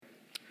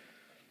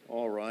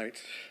All right.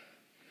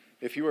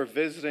 If you are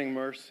visiting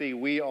Mercy,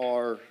 we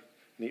are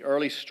in the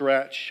early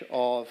stretch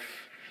of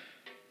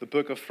the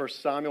book of 1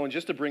 Samuel. And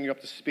just to bring you up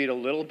to speed a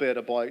little bit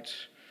about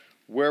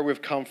where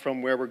we've come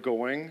from, where we're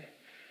going,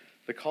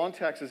 the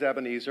context is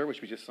Ebenezer,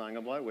 which we just sang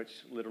about, which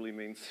literally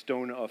means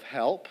stone of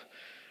help.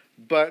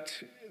 But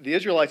the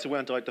Israelites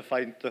went out to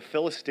fight the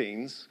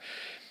Philistines,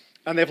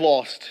 and they've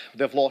lost.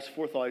 They've lost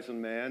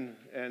 4,000 men,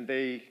 and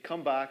they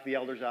come back. The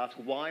elders ask,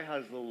 why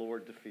has the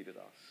Lord defeated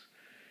us?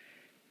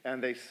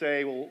 And they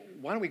say, well,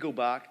 why don't we go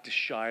back to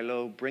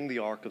Shiloh, bring the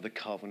Ark of the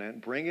Covenant,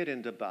 bring it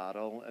into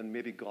battle, and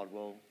maybe God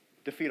will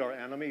defeat our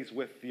enemies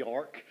with the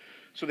Ark.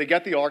 So they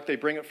get the Ark, they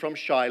bring it from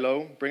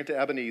Shiloh, bring it to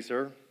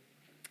Ebenezer.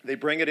 They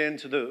bring it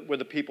into where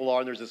the people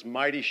are, and there's this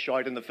mighty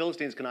shout, and the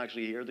Philistines can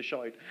actually hear the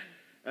shout.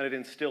 And it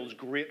instills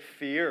great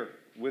fear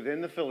within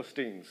the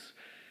Philistines.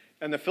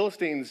 And the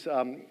Philistines,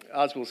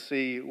 as we'll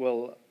see,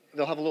 they'll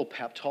have a little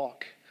pep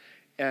talk.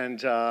 And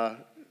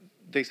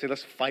they say,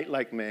 let's fight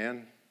like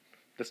men.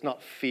 Let's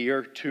not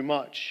fear too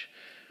much.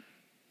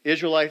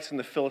 Israelites and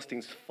the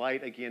Philistines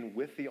fight again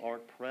with the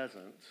ark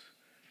present.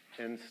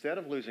 Instead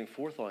of losing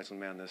 4,000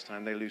 men this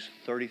time, they lose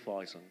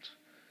 30,000.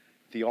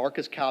 The ark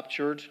is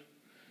captured.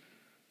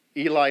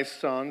 Eli's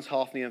sons,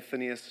 Hophni and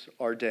Phinehas,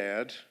 are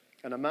dead.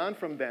 And a man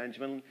from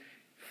Benjamin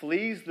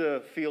flees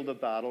the field of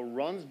battle,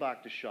 runs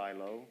back to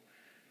Shiloh,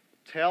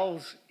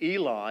 tells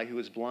Eli, who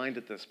is blind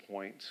at this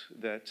point,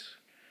 that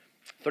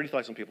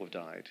 30,000 people have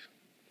died.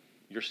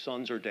 Your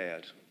sons are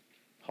dead.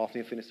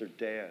 Hophni and Phinehas are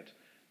dead,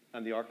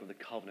 and the Ark of the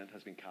Covenant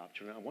has been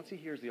captured. And once he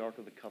hears the Ark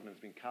of the Covenant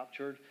has been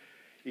captured,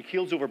 he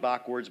keels over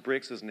backwards,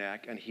 breaks his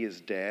neck, and he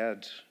is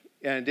dead.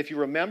 And if you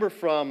remember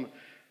from,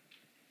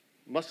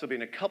 must have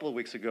been a couple of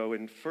weeks ago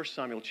in 1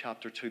 Samuel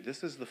chapter 2,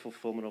 this is the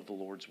fulfillment of the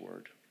Lord's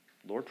word.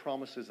 The Lord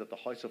promises that the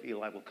house of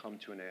Eli will come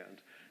to an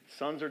end.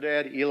 Sons are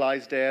dead,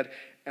 Eli's dead,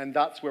 and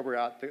that's where we're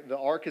at. The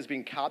Ark has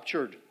been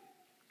captured.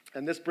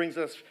 And this brings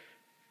us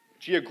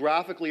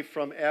geographically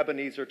from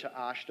Ebenezer to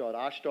Ashdod.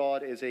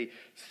 Ashdod is a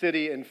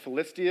city in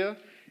Philistia,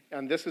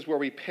 and this is where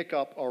we pick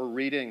up our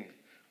reading,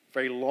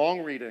 very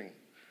long reading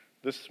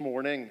this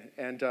morning,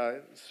 and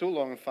so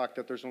long, in fact,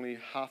 that there's only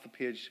half a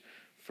page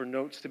for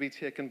notes to be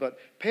taken. But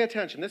pay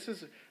attention. This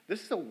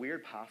is a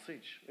weird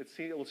passage.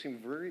 It will seem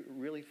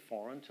really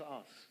foreign to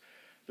us.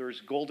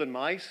 There's golden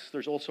mice.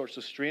 There's all sorts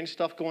of strange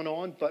stuff going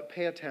on, but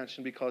pay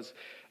attention because,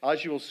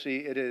 as you will see,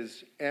 it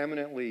is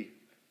eminently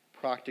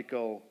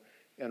practical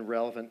and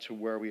relevant to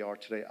where we are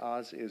today,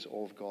 as is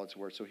all of God's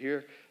word. So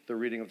here, the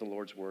reading of the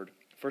Lord's word.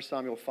 1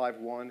 Samuel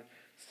 5:1,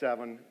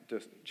 7,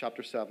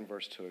 chapter 7,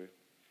 verse 2.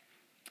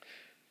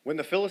 When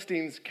the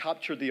Philistines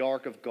captured the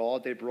ark of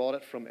God, they brought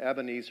it from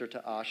Ebenezer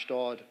to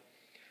Ashdod.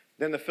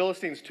 Then the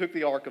Philistines took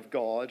the ark of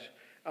God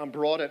and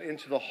brought it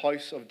into the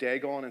house of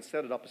Dagon and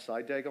set it up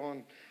beside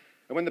Dagon.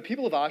 And when the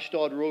people of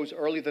Ashdod rose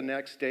early the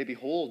next day,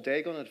 behold,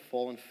 Dagon had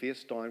fallen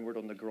face downward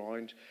on the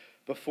ground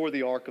before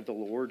the ark of the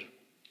Lord.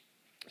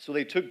 So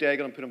they took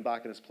Dagon and put him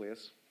back in his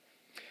place.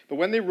 But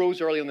when they rose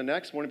early on the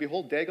next morning,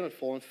 behold, Dagon had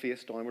fallen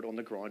face downward on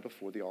the ground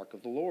before the ark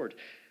of the Lord.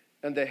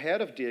 And the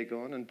head of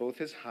Dagon and both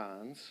his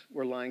hands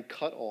were lying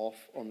cut off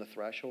on the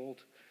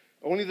threshold.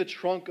 Only the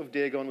trunk of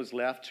Dagon was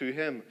left to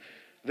him.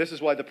 This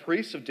is why the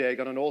priests of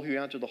Dagon and all who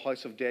enter the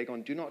house of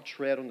Dagon do not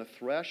tread on the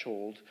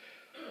threshold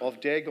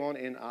of Dagon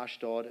in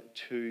Ashdod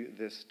to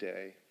this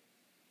day.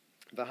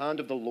 The hand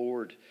of the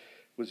Lord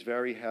was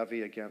very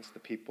heavy against the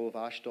people of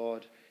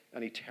Ashdod,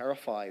 and he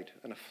terrified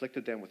and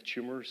afflicted them with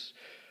tumors,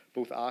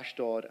 both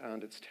Ashdod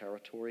and its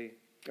territory.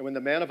 And when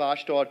the men of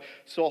Ashdod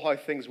saw how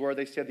things were,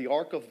 they said, the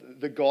ark of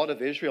the God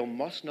of Israel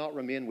must not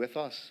remain with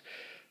us,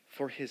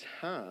 for his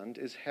hand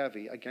is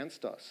heavy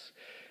against us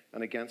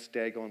and against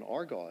Dagon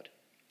our God.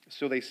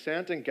 So they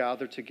sent and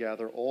gathered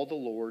together all the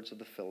lords of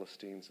the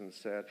Philistines and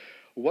said,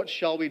 what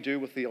shall we do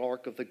with the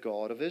ark of the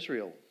God of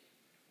Israel?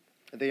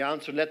 And they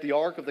answered, let the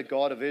ark of the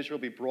God of Israel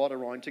be brought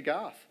around to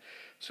Gath.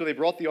 So they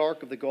brought the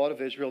ark of the God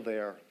of Israel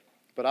there.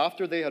 But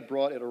after they had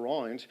brought it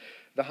around,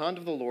 the hand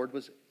of the Lord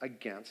was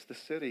against the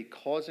city,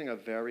 causing a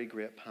very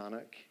great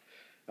panic.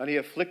 And he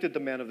afflicted the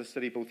men of the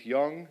city, both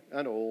young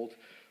and old,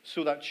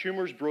 so that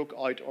tumors broke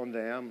out on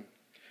them.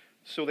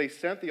 So they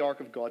sent the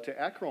ark of God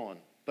to Ekron.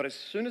 But as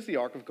soon as the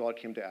ark of God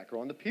came to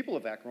Ekron, the people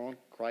of Ekron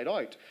cried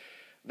out,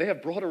 they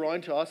have brought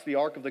around to us the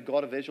ark of the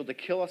God of Israel to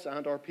kill us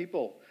and our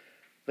people.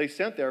 They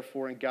sent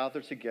therefore and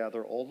gathered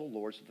together all the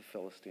lords of the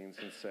Philistines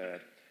and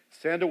said,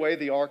 send away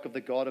the ark of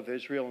the God of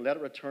Israel and let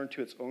it return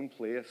to its own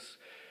place,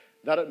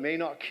 that it may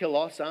not kill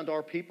us and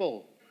our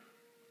people.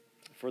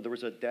 For there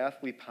was a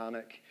deathly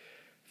panic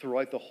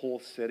throughout the whole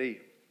city.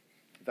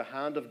 The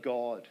hand of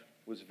God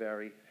was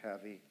very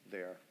heavy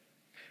there.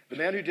 The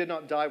men who did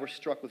not die were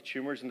struck with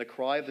tumors, and the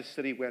cry of the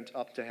city went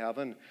up to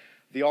heaven.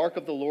 The ark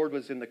of the Lord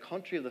was in the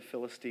country of the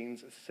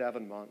Philistines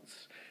 7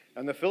 months.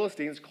 And the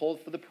Philistines called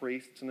for the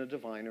priests and the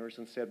diviners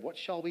and said, what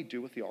shall we do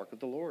with the ark of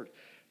the Lord?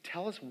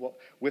 Tell us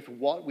with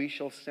what we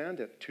shall send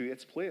it to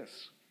its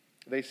place.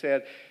 They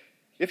said,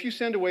 if you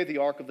send away the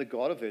ark of the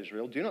God of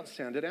Israel, do not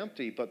send it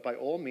empty, but by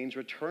all means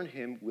return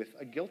him with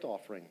a guilt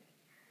offering.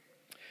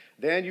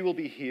 Then you will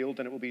be healed,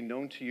 and it will be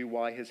known to you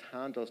why his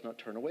hand does not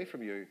turn away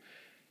from you."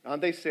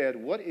 And they said,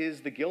 "What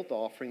is the guilt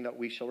offering that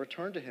we shall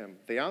return to him?"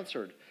 They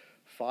answered,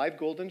 5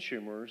 golden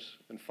tumors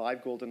and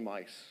 5 golden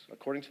mice,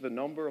 according to the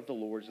number of the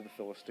lords of the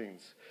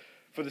Philistines.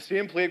 For the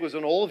same plague was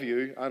on all of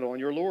you and on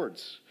your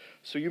lords.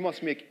 So you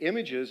must make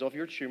images of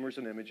your tumors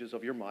and images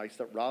of your mice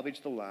that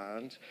ravage the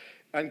land,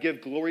 and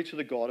give glory to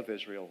the God of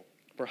Israel.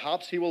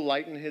 Perhaps he will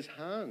lighten his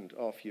hand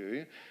off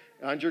you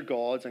and your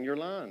gods and your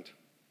land.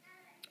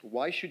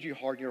 Why should you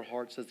harden your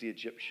hearts as the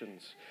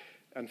Egyptians?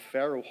 And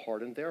Pharaoh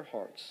hardened their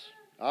hearts.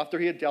 After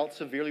he had dealt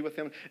severely with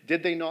them,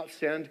 did they not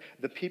send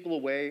the people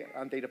away,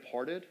 and they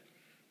departed?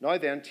 Now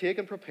then, take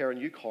and prepare a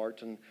new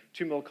cart and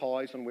 2 milk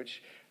cows on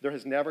which there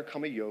has never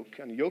come a yoke,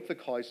 and yoke the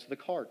cows to the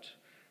cart.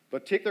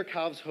 But take their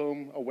calves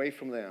home away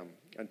from them,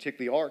 and take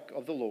the ark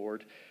of the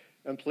Lord,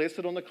 and place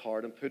it on the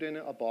cart, and put in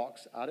a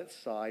box at its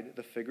side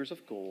the figures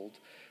of gold,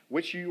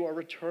 which you are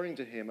returning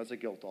to him as a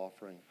guilt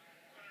offering.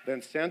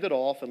 Then send it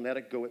off and let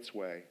it go its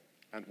way,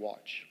 and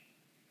watch.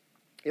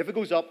 If it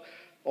goes up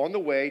on the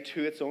way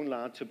to its own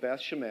land, to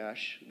Beth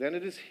Shemesh, then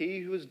it is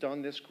he who has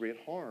done this great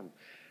harm.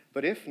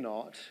 But if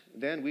not,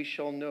 then we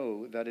shall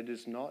know that it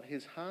is not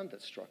his hand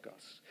that struck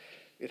us.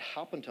 It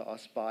happened to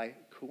us by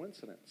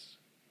coincidence.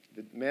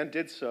 The men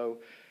did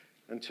so,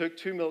 and took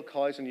 2 milk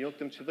cows and yoked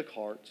them to the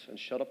cart, and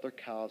shut up their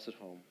calves at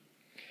home.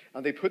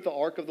 And they put the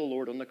ark of the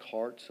Lord on the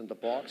cart, and the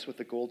box with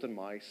the golden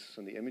mice,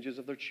 and the images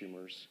of their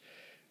tumors.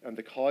 And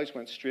the cows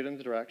went straight in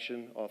the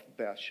direction of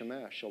Beth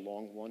Shemesh,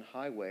 along one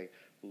highway,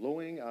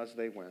 lowing as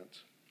they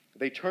went.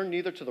 They turned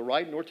neither to the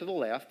right nor to the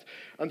left,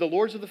 and the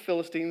lords of the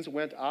Philistines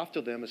went after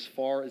them as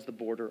far as the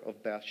border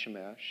of Beth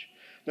Shemesh.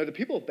 Now the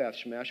people of Beth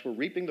Shemesh were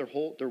reaping their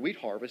wheat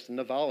harvest in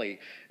the valley,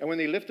 and when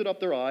they lifted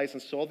up their eyes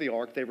and saw the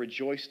ark, they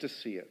rejoiced to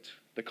see it.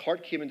 The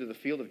cart came into the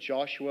field of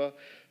Joshua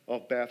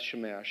of Beth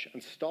Shemesh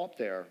and stopped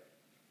there.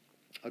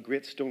 A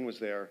great stone was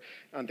there,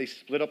 and they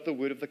split up the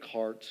wood of the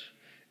cart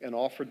and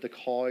offered the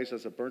cows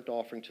as a burnt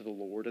offering to the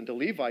Lord. And the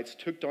Levites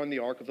took down the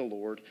ark of the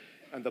Lord,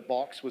 and the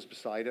box was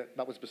beside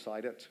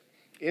it,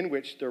 in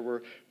which there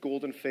were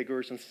golden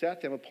figures, and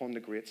set them upon the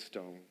great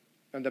stone.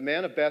 And the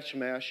men of Beth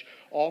Shemesh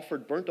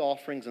offered burnt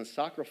offerings and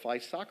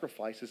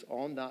sacrifices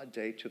on that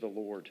day to the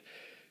Lord.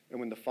 And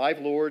when the 5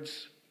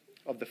 lords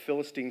of the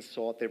Philistines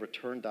saw it, they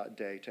returned that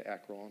day to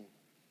Ekron.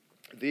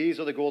 These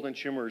are the golden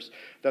tumors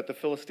that the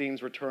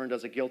Philistines returned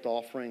as a guilt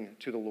offering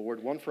to the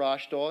Lord. 1 for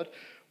Ashdod,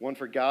 1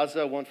 for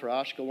Gaza, 1 for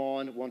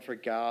Ashkelon, 1 for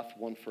Gath,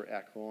 1 for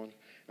Ekron.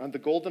 And the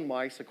golden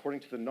mice,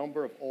 according to the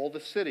number of all the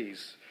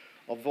cities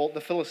of all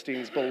the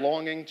Philistines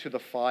belonging to the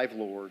 5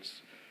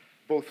 lords,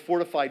 both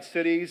fortified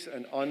cities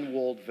and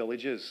unwalled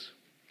villages.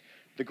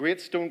 The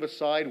great stone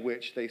beside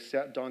which they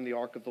set down the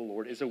ark of the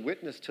Lord is a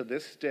witness to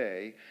this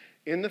day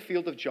in the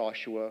field of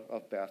Joshua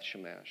of Beth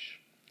Shemesh.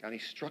 And he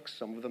struck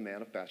some of the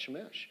men of Beth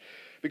Shemesh,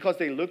 because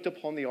they looked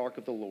upon the ark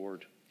of the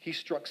Lord. He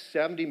struck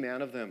 70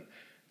 men of them,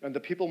 and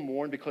the people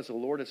mourned because the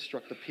Lord had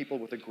struck the people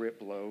with a great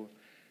blow.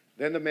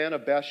 Then the men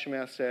of Beth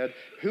Shemesh said,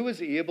 "Who is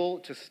able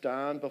to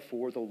stand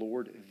before the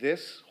Lord,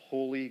 this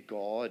holy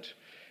God?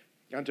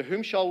 And to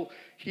whom shall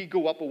he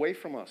go up away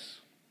from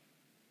us?"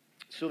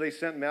 So they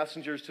sent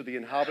messengers to the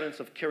inhabitants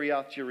of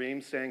Kiriath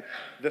Jearim, saying,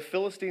 "The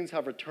Philistines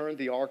have returned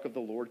the ark of the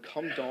Lord.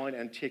 Come down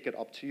and take it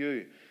up to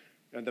you."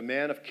 And the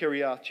men of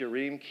Kiriath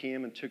Jearim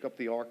came and took up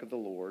the ark of the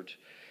Lord,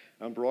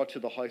 and brought to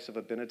the house of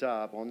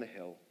Abinadab on the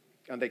hill.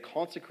 And they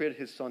consecrated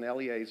his son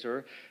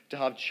Eleazar to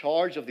have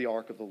charge of the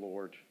ark of the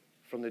Lord.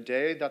 From the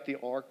day that the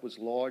ark was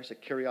lodged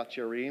at Kiriath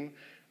Jearim,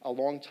 a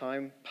long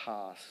time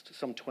passed,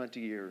 some 20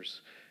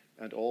 years,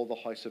 and all the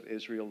house of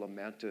Israel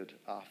lamented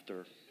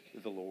after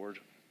the Lord.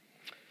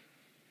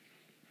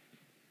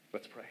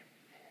 Let's pray.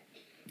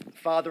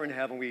 Father in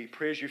heaven, we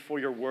praise you for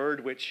your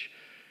word, which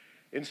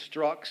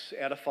instructs,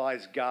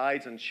 edifies,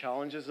 guides, and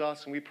challenges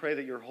us. And we pray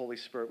that your Holy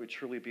Spirit would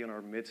truly be in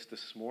our midst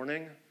this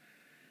morning.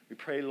 We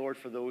pray, Lord,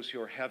 for those who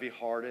are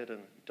heavy-hearted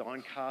and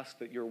downcast,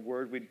 that your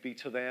word would be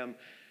to them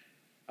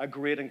a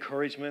great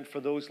encouragement. For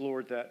those,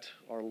 Lord, that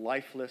are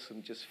lifeless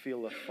and just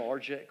feel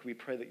lethargic, we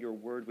pray that your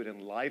word would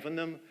enliven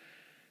them,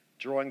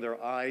 drawing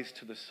their eyes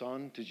to the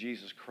Son, to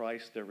Jesus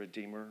Christ, their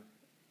Redeemer.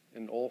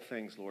 In all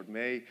things, Lord,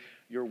 may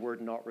your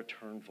word not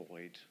return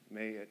void.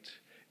 May it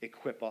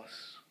equip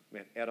us, may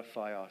it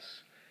edify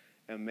us,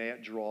 and may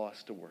it draw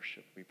us to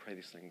worship. We pray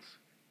these things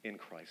in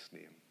Christ's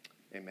name.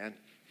 Amen.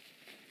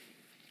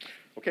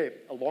 Okay,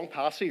 a long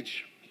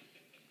passage.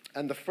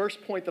 And the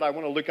first point that I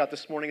want to look at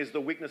this morning is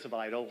the weakness of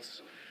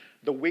idols.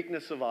 The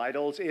weakness of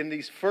idols. In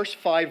these first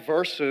 5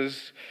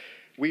 verses,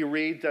 we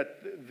read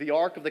that the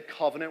Ark of the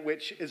Covenant,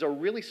 which is a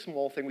really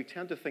small thing, we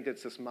tend to think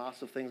it's this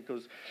massive thing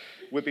because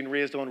we've been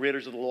raised on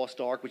Raiders of the Lost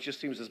Ark, which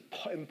just seems this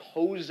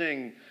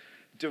imposing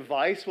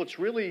device. Well, it's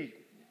really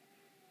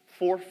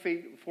 4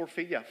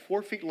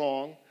 feet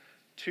long,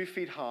 2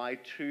 feet high,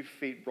 2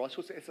 feet broad.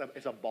 So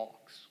it's a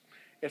box.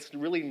 It's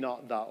really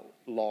not that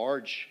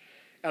large.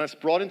 And it's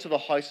brought into the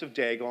house of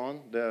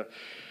Dagon,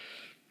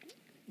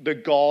 the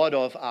god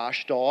of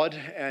Ashdod.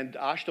 And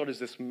Ashdod is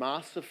this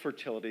massive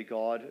fertility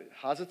god. It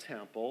has a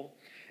temple.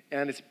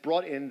 And it's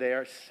brought in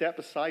there, set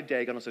beside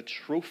Dagon as a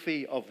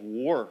trophy of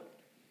war.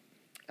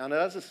 And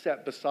as it's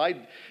set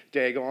beside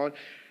Dagon,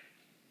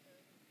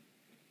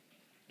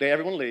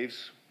 everyone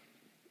leaves.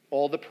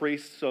 All the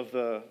priests of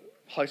the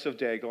house of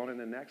Dagon, and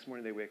the next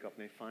morning they wake up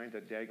and they find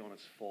that Dagon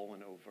has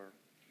fallen over.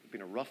 It's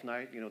been a rough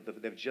night.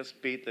 They've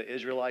just beat the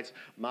Israelites,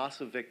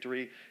 massive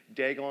victory.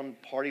 Dagon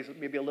parties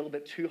maybe a little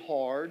bit too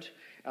hard,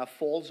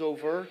 falls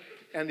over.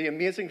 And the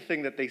amazing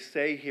thing that they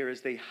say here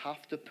is they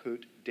have to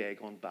put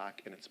Dagon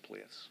back in its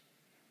place.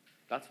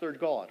 That's their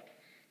God.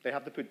 They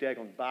have to put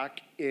Dagon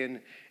back in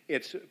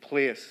its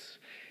place.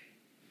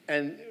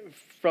 And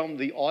from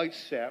the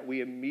outset,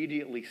 we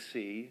immediately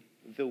see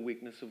the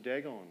weakness of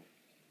Dagon,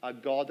 a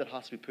God that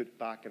has to be put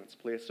back in its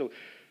place. So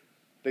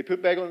they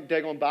put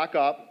Dagon back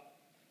up.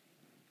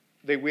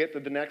 They wait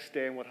the next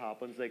day, and what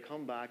happens? They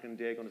come back, and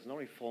Dagon has not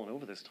only fallen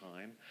over this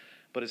time,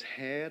 but his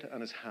head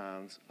and his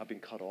hands have been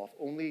cut off.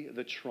 Only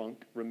the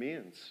trunk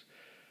remains.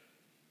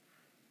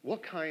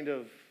 What kind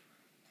of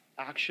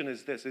action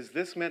is this? Is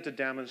this meant to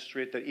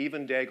demonstrate that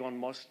even Dagon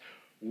must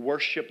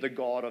worship the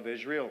God of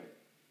Israel?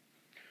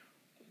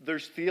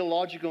 There's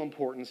theological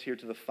importance here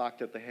to the fact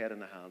that the head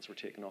and the hands were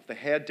taken off. The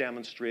head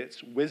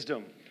demonstrates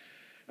wisdom,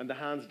 and the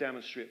hands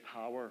demonstrate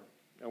power.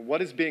 And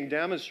what is being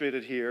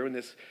demonstrated here in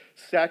this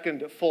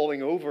second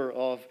falling over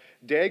of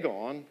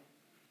Dagon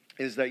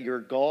is that your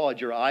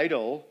God, your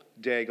idol,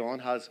 Dagon,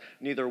 has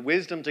neither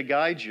wisdom to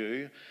guide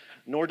you,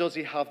 nor does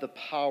he have the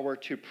power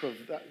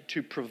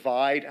to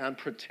provide and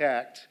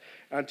protect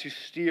and to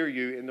steer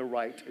you in the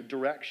right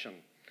direction.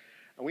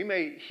 And we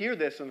may hear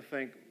this and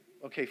think,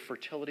 okay,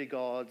 fertility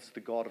gods, the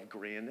god of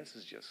grain, this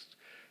is just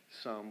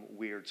some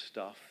weird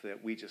stuff that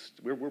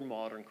we're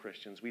modern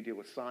Christians. We deal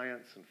with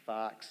science and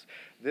facts.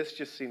 This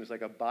just seems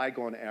like a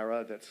bygone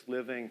era that's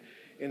living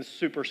in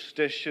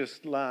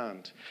superstitious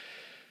land.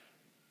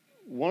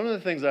 One of the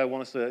things I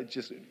want us to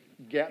just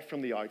get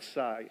from the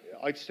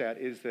outset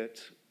is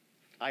that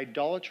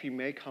idolatry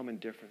may come in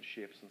different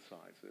shapes and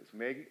sizes,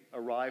 may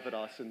arrive at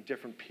us in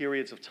different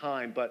periods of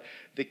time, but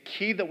the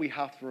key that we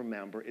have to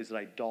remember is that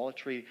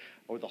idolatry,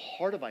 or the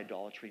heart of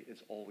idolatry,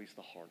 is always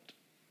the heart.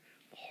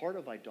 The heart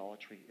of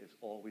idolatry is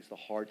always the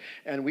heart,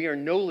 and we are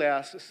no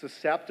less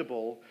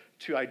susceptible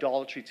to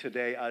idolatry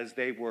today as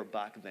they were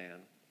back then.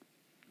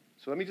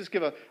 So let me just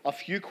give a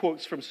few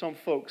quotes from some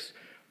folks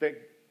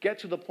that get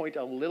to the point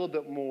a little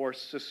bit more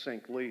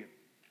succinctly.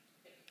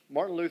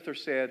 Martin Luther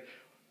said,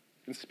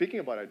 in speaking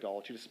about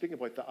idolatry, speaking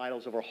about the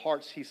idols of our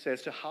hearts, he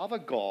says, to have a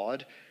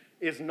God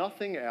is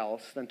nothing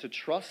else than to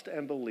trust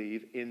and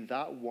believe in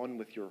that one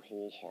with your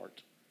whole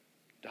heart.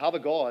 To have a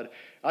God,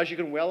 as you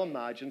can well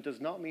imagine,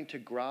 does not mean to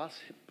grasp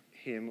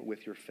him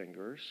with your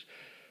fingers,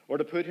 or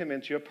to put him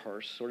into a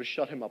purse, or to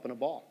shut him up in a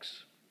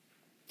box.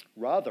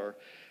 Rather,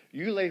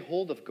 you lay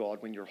hold of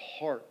God when your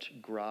heart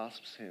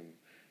grasps him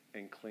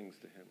and clings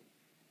to him.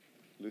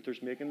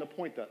 Luther's making the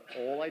point that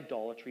all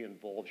idolatry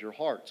involves your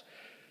heart.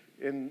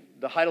 In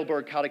the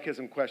Heidelberg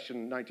Catechism,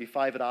 question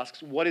 95, it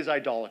asks, what is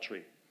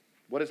idolatry?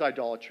 What is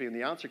idolatry? And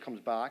the answer comes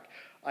back,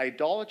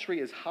 idolatry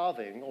is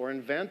having or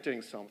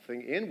inventing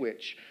something in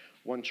which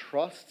one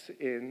trusts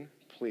in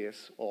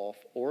place of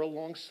or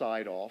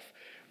alongside of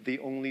the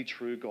only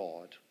true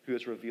God who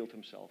has revealed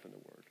himself in the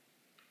Word.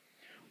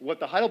 What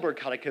the Heidelberg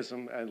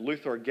Catechism and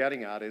Luther are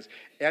getting at is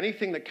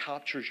anything that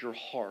captures your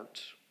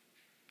heart,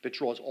 that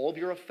draws all of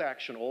your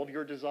affection, all of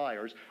your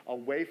desires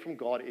away from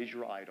God is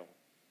your idol.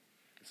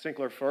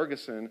 Sinclair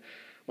Ferguson,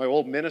 my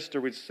old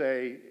minister, would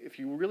say, if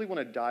you really want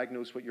to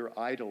diagnose what your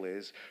idol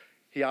is,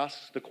 he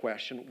asks the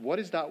question, what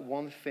is that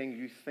one thing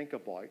you think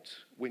about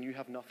when you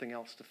have nothing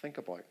else to think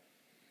about?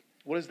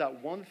 What is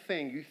that one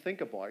thing you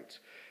think about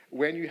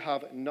when you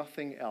have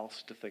nothing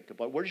else to think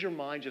about? Where does your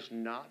mind just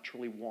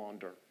naturally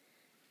wander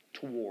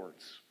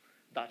towards?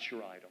 That's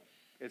your idol.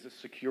 Is it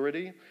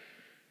security?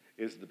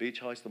 Is it the beach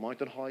house, the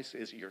mountain house?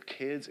 Is it your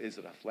kids? Is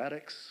it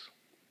athletics?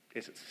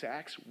 Is it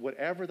sex?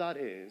 Whatever that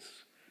is,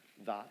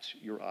 that's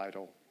your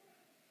idol.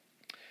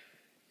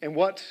 And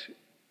what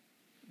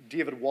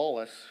David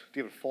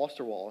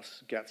Foster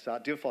Wallace gets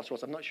at, David Foster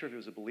Wallace, I'm not sure if he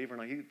was a believer or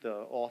not, he's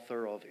the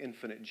author of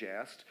Infinite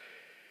Jest.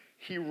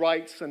 He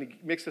writes, and he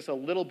makes this a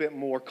little bit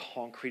more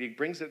concrete. He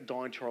brings it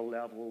down to our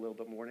level a little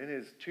bit more. And in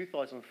his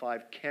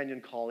 2005 Kenyon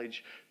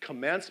College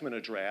commencement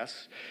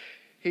address,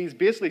 he's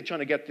basically trying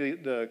to get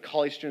the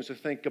college students to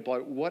think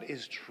about what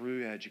is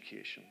true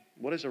education?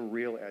 What is a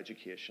real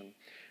education?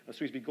 And so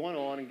he's been going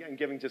on and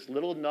giving just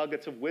little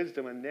nuggets of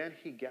wisdom, and then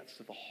he gets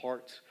to the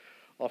heart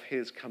of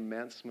his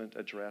commencement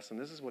address. And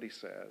this is what he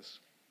says.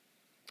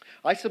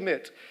 I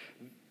submit,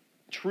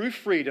 true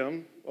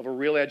freedom of a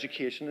real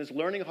education is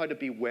learning how to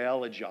be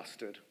well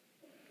adjusted.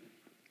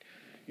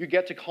 You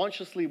get to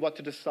consciously what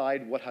to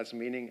decide what has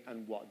meaning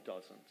and what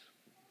doesn't.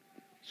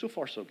 So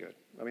far, so good.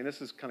 I mean,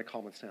 this is kind of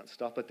common sense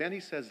stuff. But then he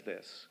says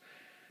this,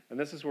 and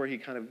this is where he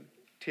kind of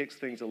takes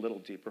things a little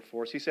deeper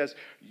for us. He says,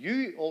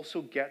 you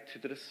also get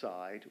to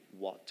decide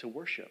what to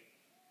worship.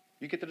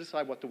 You get to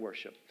decide what to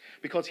worship.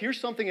 Because here's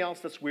something else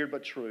that's weird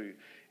but true.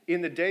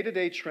 In the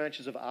day-to-day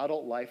trenches of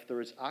adult life,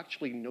 there is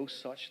actually no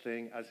such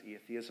thing as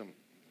atheism.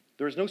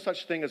 There is no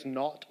such thing as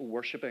not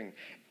worshiping.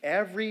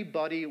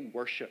 Everybody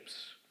worships.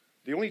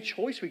 The only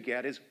choice we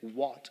get is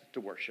what to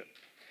worship.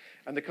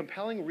 And the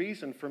compelling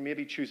reason for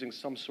maybe choosing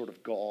some sort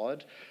of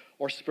God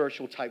or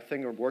spiritual type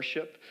thing or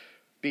worship,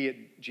 be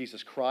it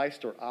Jesus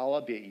Christ or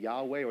Allah, be it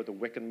Yahweh or the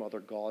Wiccan Mother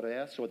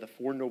Goddess or the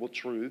Four Noble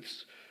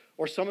Truths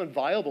or some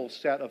inviolable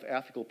set of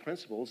ethical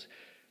principles,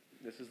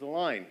 this is the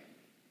line,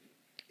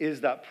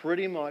 is that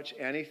pretty much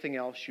anything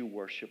else you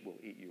worship will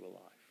eat you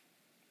alive.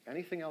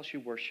 Anything else you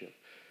worship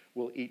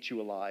will eat you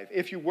alive.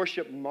 If you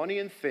worship money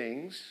and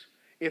things,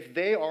 if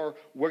they are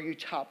where you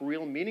tap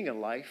real meaning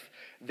in life,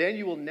 then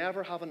you will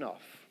never have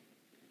enough.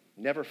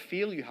 Never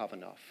feel you have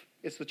enough.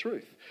 It's the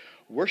truth.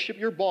 Worship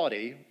your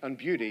body and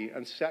beauty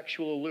and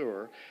sexual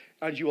allure,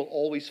 and you will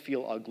always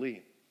feel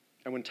ugly.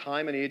 And when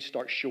time and age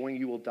start showing,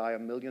 you will die a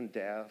million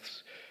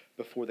deaths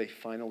before they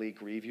finally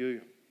grieve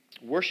you.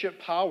 Worship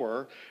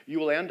power, you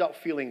will end up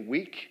feeling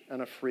weak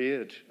and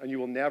afraid, and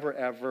you'll never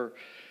ever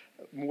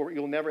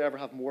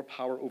have more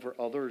power over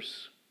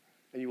others,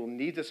 and you will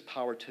need this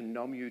power to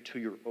numb you to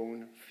your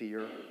own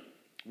fear.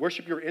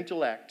 Worship your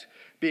intellect.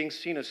 Being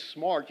seen as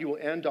smart, you will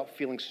end up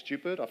feeling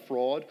stupid, a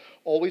fraud,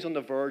 always on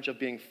the verge of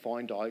being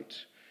found out.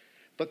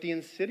 But the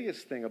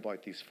insidious thing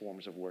about these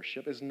forms of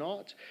worship is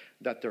not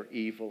that they're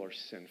evil or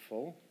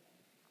sinful.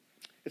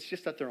 It's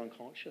just that they're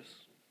unconscious.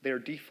 They're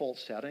default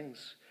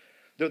settings.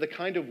 They're the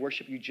kind of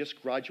worship you just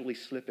gradually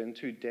slip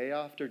into day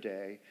after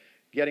day,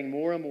 getting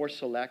more and more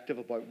selective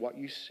about what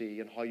you see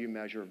and how you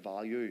measure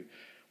value,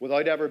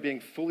 without ever being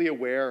fully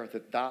aware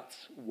that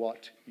that's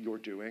what you're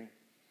doing.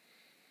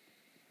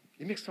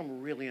 He makes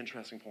some really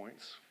interesting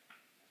points.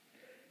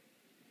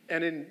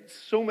 And in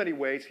so many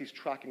ways, he's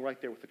tracking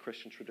right there with the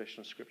Christian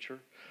tradition of Scripture.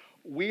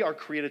 We are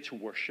created to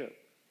worship.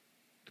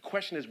 The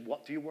question is,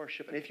 what do you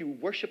worship? And if you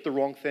worship the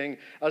wrong thing,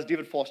 as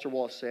David Foster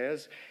Wallace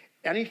says,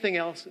 anything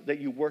else that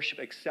you worship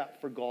except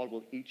for God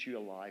will eat you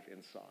alive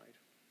inside.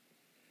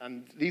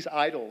 And these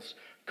idols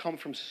come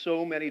from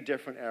so many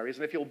different areas.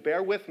 And if you'll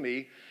bear with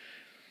me,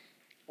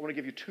 I want to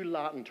give you two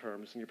Latin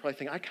terms. And you're probably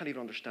thinking, I can't even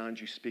understand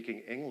you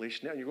speaking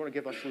English. Now you're going to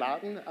give us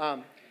Latin.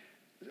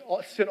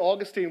 St.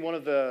 Augustine, one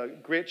of the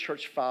great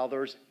church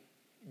fathers,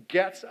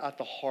 gets at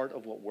the heart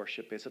of what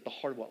worship is, at the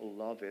heart of what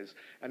love is.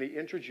 And he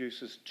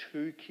introduces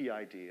two key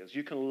ideas.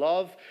 You can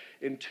love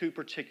in two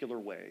particular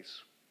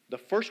ways. The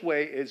first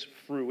way is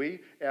frui,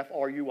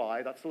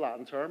 F-R-U-I, that's the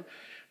Latin term.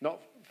 Not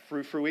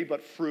frui,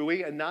 but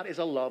frui, and that is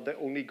a love that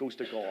only goes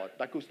to God.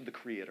 That goes to the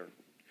Creator.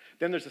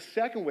 Then there's a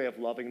second way of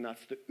loving, and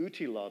that's the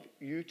uti love,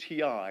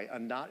 U-T-I,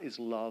 and that is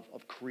love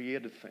of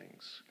created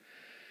things.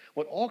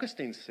 What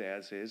Augustine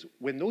says is,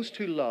 when those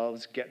two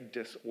loves get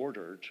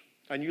disordered,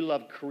 and you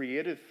love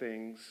created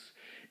things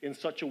in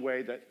such a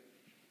way that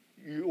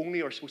you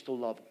only are supposed to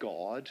love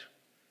God,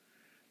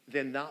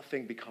 then that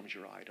thing becomes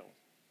your idol.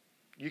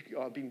 You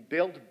are being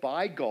built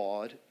by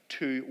God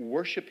to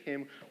worship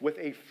him with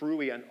a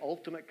frui, an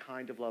ultimate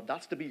kind of love.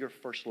 That's to be your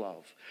first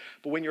love.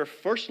 But when your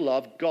first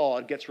love,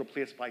 God, gets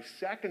replaced by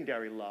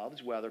secondary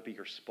loves, whether it be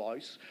your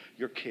spouse,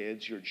 your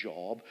kids, your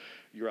job,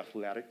 your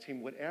athletic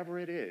team, whatever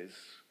it is,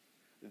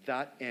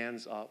 that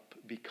ends up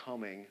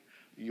becoming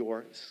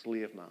your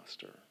slave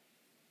master.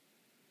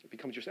 It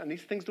becomes your, and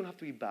these things don't have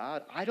to be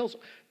bad. Idols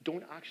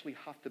don't actually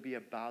have to be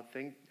a bad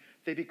thing.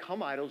 They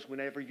become idols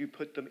whenever you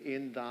put them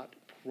in that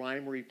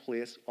primary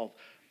place of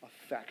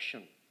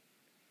affection.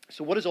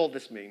 So what does all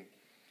this mean?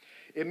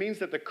 It means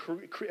that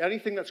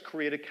anything that's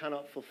created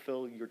cannot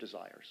fulfill your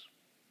desires.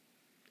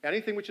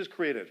 Anything which is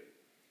created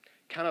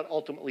cannot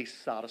ultimately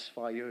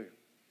satisfy you.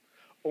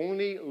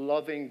 Only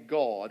loving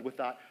God with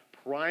that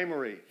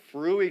primary,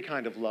 frui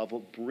kind of love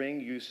will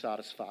bring you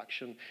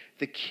satisfaction.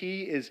 The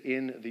key is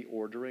in the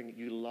ordering.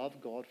 You love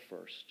God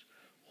first,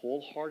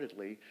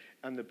 wholeheartedly,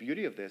 and the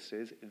beauty of this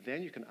is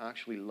then you can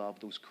actually love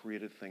those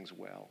created things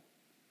well.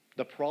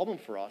 The problem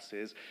for us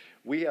is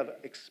we have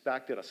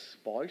expected a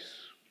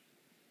spouse,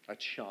 a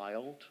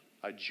child,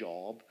 a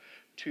job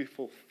to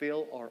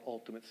fulfill our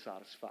ultimate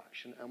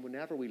satisfaction. And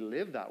whenever we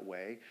live that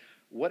way,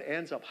 what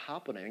ends up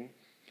happening,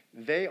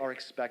 they are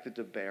expected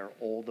to bear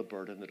all the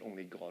burden that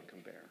only God can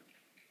bear.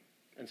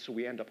 And so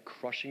we end up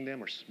crushing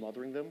them or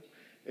smothering them,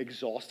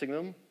 exhausting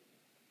them.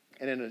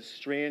 And in a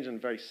strange and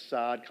very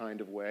sad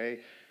kind of way,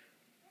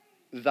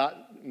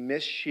 that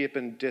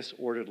misshapen,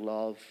 disordered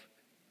love,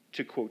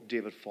 to quote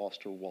David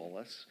Foster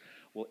Wallace,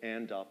 will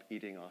end up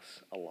eating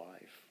us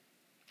alive.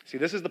 See,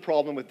 this is the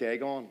problem with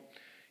Dagon.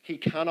 He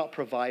cannot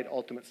provide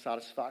ultimate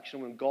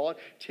satisfaction. When God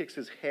takes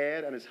his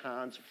head and his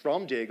hands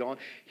from Dagon,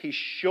 he's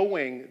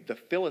showing the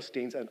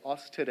Philistines and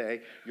us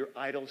today, your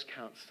idols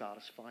can't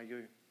satisfy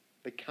you.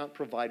 They can't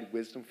provide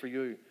wisdom for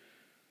you.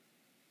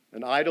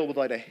 An idol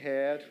without a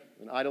head,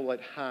 an idol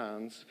without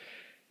hands,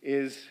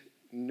 is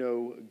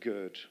no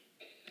good.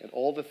 And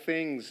all the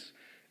things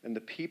and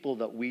the people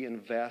that we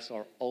invest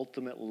our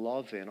ultimate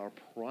love in, our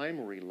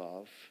primary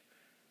love,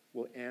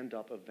 will end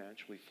up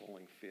eventually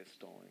falling face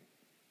down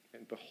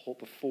and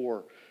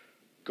before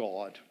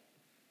God.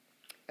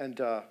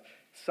 And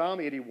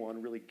Psalm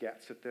 81 really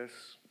gets at this.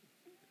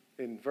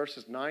 in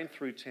verses 9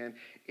 through 10,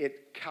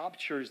 it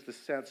captures the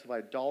sense of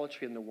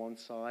idolatry on the one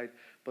side,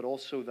 but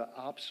also the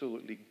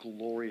absolutely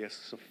glorious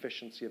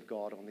sufficiency of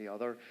God on the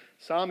other.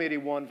 Psalm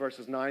 81,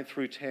 verses 9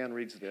 through 10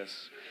 reads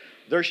this: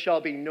 "There shall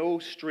be no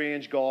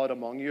strange God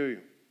among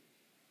you.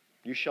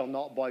 You shall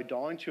not bow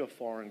down to a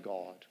foreign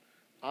god.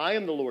 I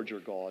am the Lord your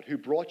God, who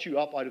brought you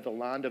up out of the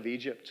land of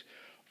Egypt.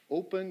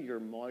 Open your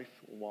mouth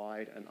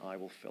wide, and I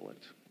will fill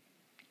it."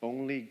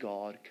 Only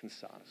God can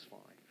satisfy.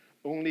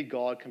 Only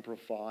God can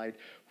provide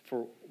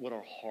for what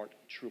our heart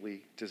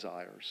truly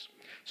desires.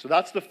 So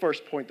that's the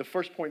first point. The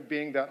first point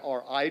being that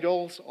our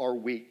idols are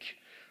weak.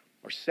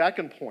 Our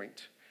second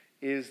point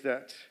is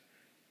that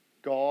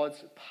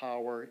God's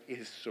power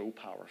is so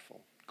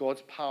powerful.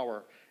 God's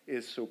power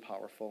is so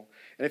powerful.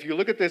 And if you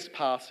look at this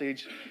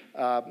passage,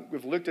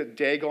 we've looked at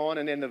Dagon,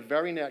 and then the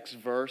very next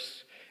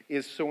verse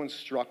is so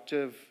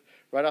instructive.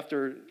 Right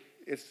after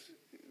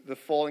the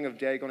falling of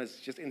Dagon has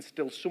just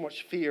instilled so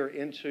much fear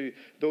into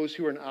those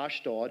who are in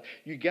Ashdod,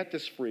 you get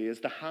this phrase: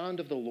 "The hand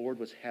of the Lord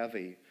was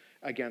heavy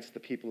against the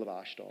people of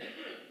Ashdod."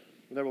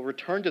 And I will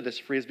return to this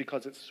phrase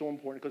because it's so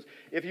important, because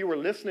if you were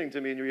listening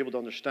to me and you're able to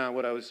understand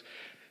what I was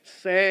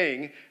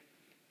saying,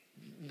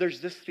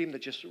 there's this theme that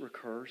just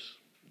recurs.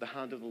 The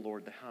hand of the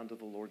Lord, the hand of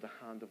the Lord, the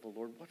hand of the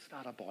Lord. What's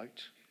that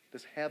about?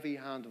 This heavy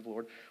hand of the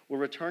Lord. We'll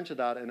return to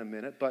that in a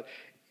minute, but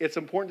it's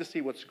important to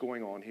see what's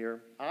going on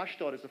here.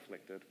 Ashdod is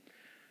afflicted.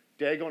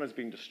 Dagon is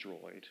being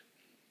destroyed.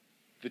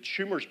 The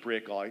tumors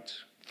break out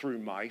through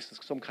mice.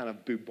 It's some kind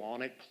of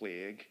bubonic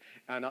plague.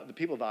 And the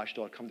people of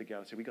Ashdod come together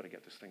and say, "We've got to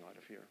get this thing out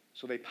of here."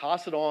 So they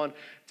pass it on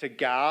to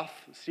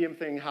Gath. Same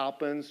thing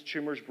happens.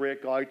 Tumors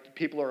break out.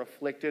 People are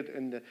afflicted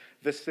in the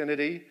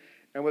vicinity.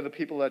 And what the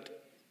people at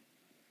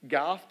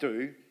Gath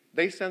do,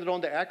 they send it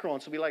on to Ekron.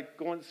 So we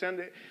go and send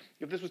it.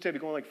 If this was to be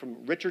going like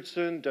from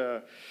Richardson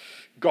to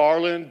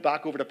Garland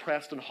back over to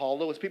Preston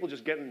Hollow, it's people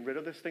just getting rid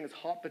of this thing. It's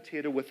hot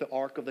potato with the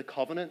Ark of the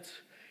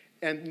Covenant.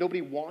 And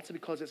nobody wants it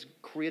because it's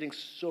creating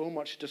so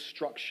much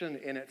destruction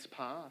in its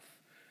path.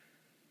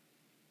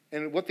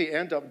 And what they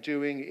end up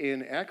doing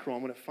in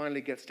Ekron, when it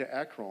finally gets to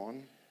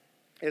Ekron,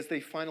 is they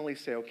finally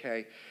say,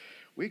 "Okay,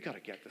 we've got to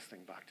get this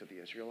thing back to the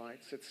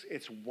Israelites.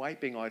 It's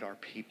wiping out our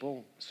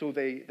people." So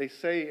they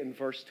say in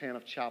verse 10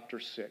 of chapter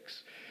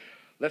 6,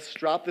 "Let's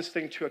strap this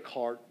thing to a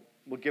cart.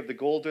 We'll give the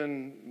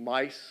golden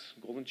mice,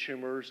 golden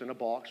tumors in a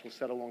box. We'll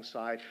set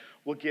alongside.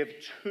 We'll give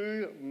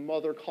 2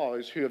 mother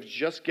cows who have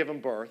just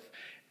given birth.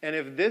 And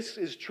if this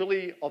is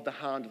truly of the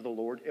hand of the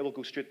Lord, it will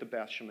go straight to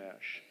Beth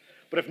Shemesh.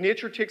 But if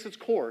nature takes its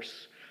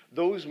course,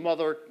 those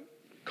mother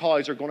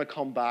cows are going to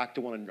come back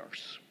to want to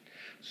nurse."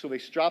 So they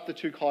strap the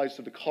 2 cows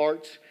to the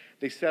cart.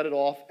 They set it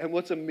off. And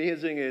what's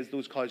amazing is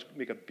those cows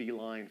make a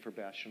beeline for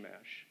Beth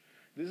Shemesh.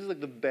 This is like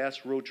the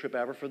best road trip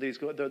ever for these.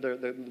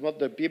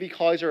 The baby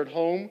cows are at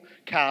home,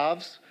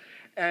 calves,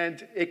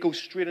 and it goes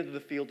straight into the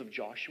field of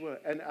Joshua.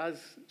 And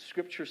as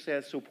Scripture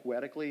says so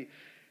poetically,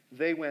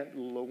 they went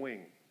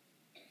lowing.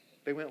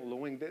 They went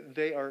lowing.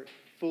 They are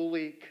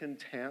fully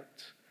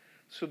content.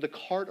 So the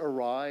cart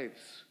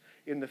arrives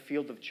in the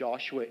field of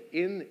Joshua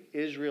in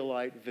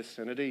Israelite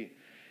vicinity.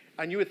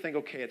 And you would think,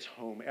 okay, it's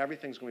home.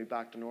 Everything's going to be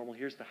back to normal.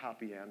 Here's the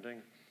happy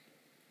ending.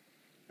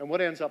 And what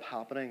ends up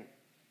happening?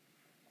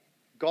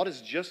 God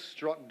has just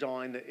struck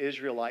down the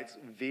Israelites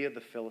via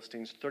the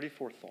Philistines,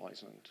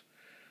 34,000.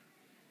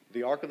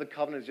 The Ark of the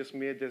Covenant has just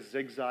made this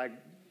zigzag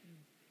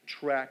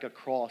trek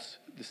across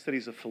the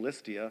cities of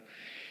Philistia.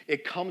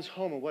 It comes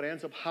home, and what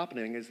ends up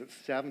happening is that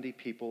 70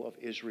 people of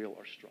Israel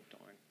are struck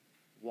down.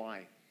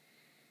 Why?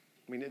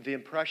 I mean, the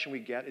impression we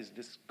get is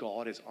this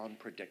God is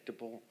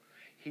unpredictable.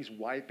 He's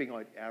wiping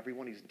out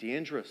everyone. He's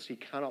dangerous. He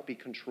cannot be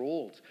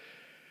controlled.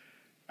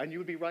 And you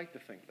would be right to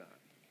think that.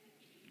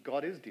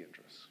 God is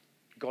dangerous.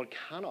 God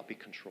cannot be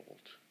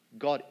controlled.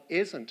 God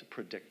isn't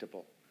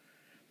predictable.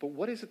 But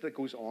what is it that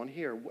goes on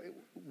here?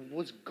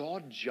 Was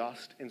God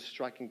just in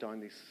striking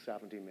down these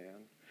 70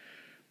 men?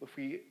 If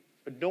we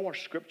know our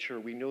Scripture,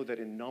 we know that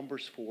in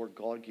Numbers 4,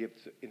 God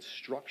gives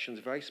instructions,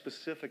 very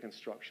specific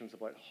instructions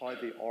about how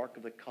the Ark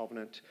of the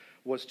Covenant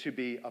was to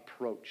be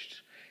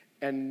approached.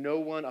 And no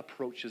one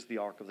approaches the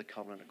Ark of the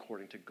Covenant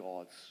according to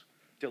God's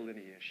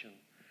delineation.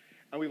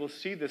 And we will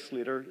see this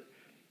later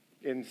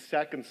in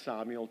 2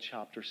 Samuel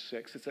chapter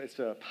 6. It's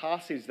a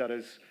passage that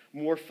is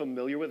more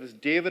familiar with us.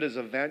 David is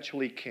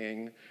eventually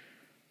king.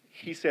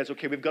 He says,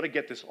 okay, we've got to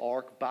get this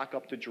ark back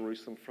up to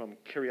Jerusalem from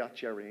Kiryat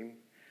Jearim.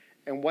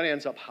 And what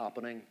ends up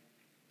happening?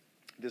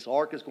 This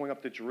ark is going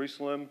up to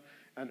Jerusalem,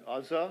 and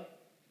Uzzah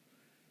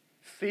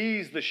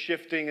sees the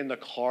shifting in the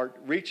cart,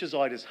 reaches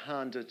out his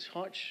hand to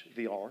touch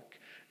the ark,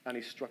 and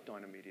he's struck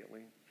down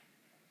immediately.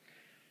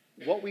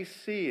 What we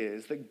see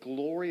is the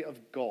glory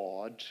of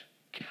God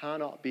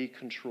cannot be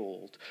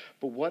controlled.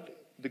 But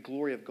what the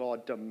glory of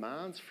God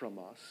demands from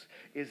us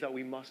is that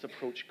we must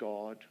approach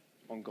God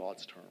on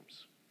God's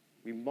terms.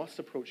 We must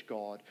approach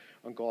God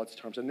on God's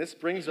terms. And this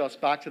brings us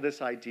back to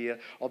this idea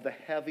of the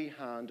heavy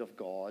hand of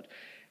God.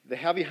 The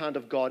heavy hand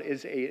of God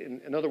is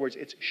in other words,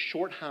 it's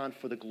shorthand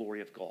for the glory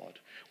of God.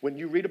 When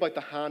you read about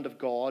the hand of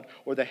God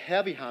or the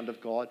heavy hand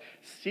of God,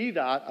 see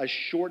that as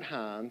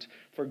shorthand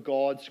for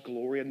God's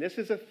glory. And this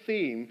is a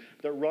theme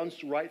that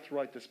runs right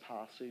throughout this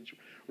passage.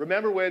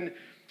 Remember when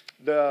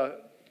the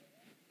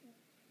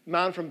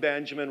man from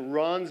Benjamin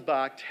runs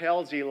back,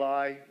 tells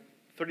Eli,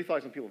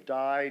 30,000 people have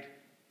died,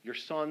 your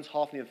sons,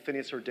 Hophni and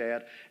Phinehas, are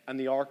dead, and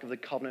the Ark of the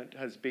Covenant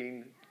has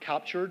been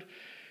captured.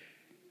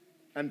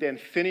 And then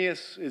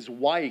Phinehas'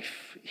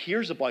 wife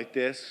hears about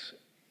this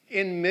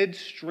in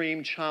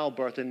midstream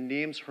childbirth and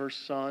names her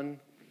son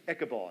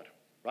Ichabod,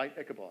 right?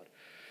 Ichabod.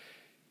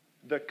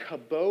 The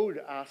kabod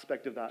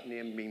aspect of that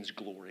name means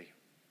glory.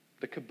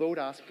 The kabod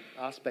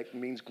aspect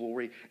means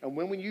glory. And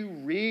when you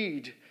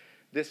read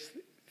this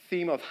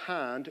theme of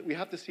hand, we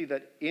have to see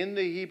that in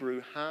the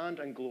Hebrew, hand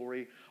and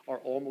glory are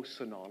almost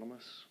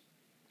synonymous.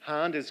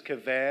 Hand is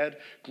kaved,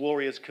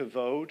 glory is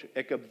kavod,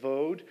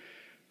 ikavod.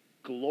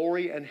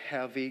 Glory and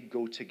heavy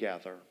go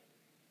together.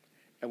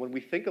 And when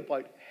we think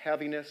about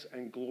heaviness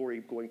and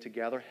glory going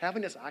together,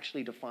 heaviness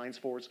actually defines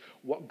for us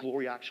what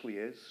glory actually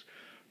is.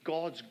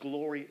 God's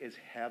glory is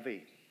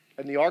heavy.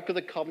 In the Ark of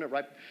the Covenant,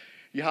 right,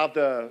 you have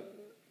the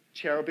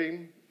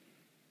cherubim,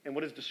 and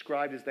what is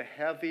described as the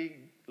heavy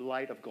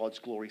light of God's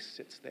glory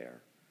sits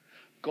there.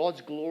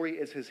 God's glory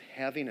is his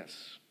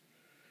heaviness.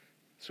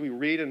 So we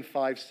read in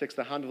 5:6,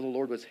 the hand of the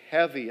Lord was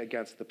heavy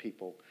against the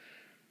people.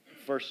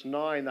 Verse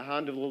 9, the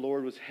hand of the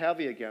Lord was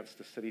heavy against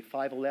the city.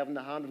 5:11,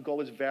 the hand of God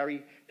was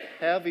very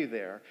heavy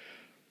there.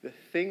 The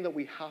thing that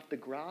we have to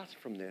grasp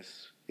from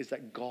this is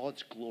that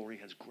God's glory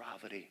has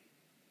gravity.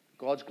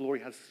 God's glory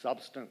has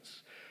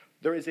substance.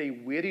 There is a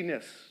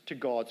weightiness to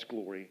God's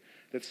glory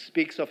that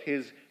speaks of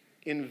his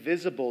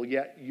invisible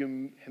yet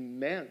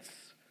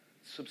immense,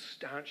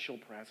 substantial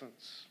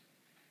presence.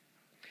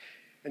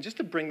 And just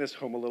to bring this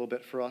home a little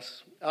bit for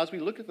us, as we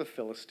look at the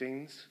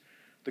Philistines,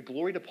 the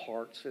glory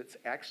departs, it's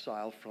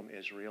exile from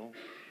Israel.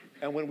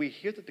 And when we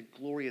hear that the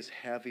glory is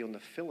heavy on the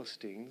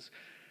Philistines,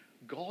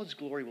 God's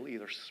glory will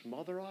either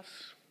smother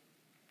us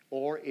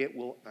or it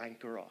will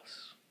anchor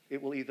us. It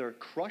will either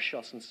crush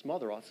us and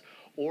smother us,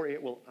 or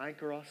it will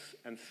anchor us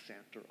and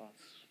center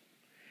us.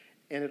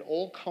 And it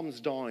all comes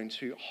down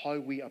to how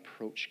we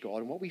approach God.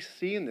 And what we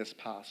see in this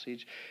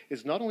passage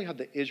is not only had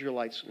the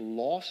Israelites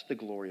lost the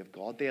glory of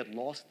God, they had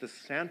lost the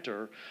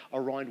center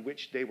around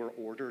which they were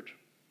ordered.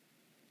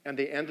 And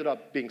they ended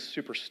up being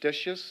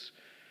superstitious.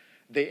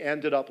 They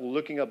ended up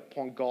looking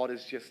upon God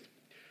as just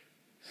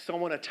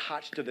someone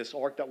attached to this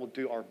ark that will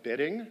do our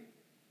bidding.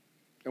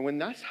 And when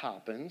that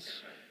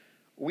happens,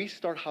 we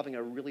start having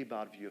a really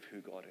bad view of who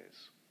God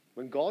is.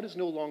 When God is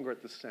no longer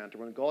at the center,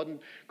 when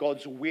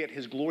God's weight,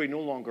 his glory no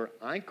longer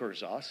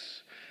anchors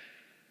us,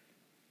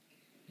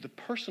 the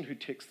person who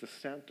takes the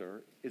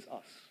center is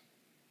us.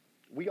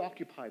 We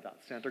occupy that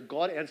center.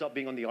 God ends up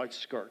being on the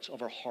outskirts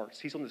of our hearts.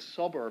 He's on the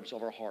suburbs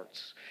of our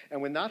hearts.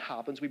 And when that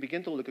happens, we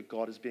begin to look at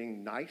God as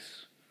being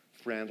nice,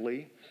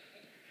 friendly,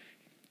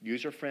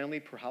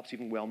 user-friendly, perhaps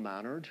even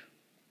well-mannered.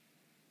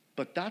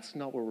 But that's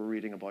not what we're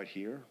reading about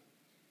here.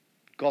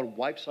 God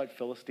wipes out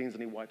Philistines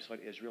and he wipes out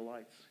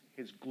Israelites.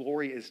 His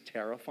glory is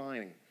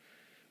terrifying.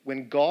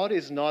 When God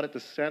is not at the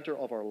center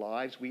of our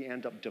lives, we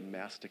end up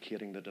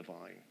domesticating the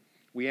divine.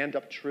 We end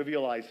up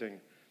trivializing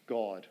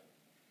God.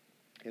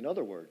 In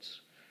other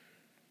words,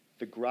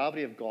 the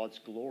gravity of God's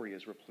glory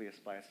is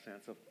replaced by a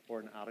sense of, or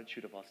an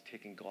attitude of us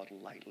taking God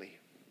lightly.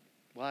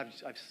 Well,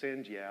 I've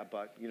sinned, yeah,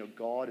 but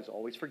God is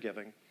always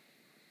forgiving.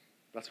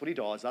 That's what he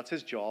does. That's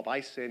his job.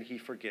 I sin, he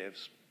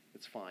forgives.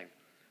 It's fine.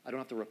 I don't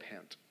have to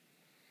repent.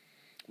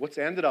 What's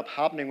ended up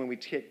happening when we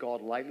take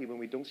God lightly, when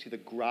we don't see the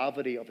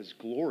gravity of his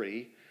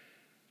glory,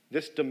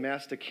 this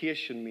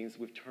domestication means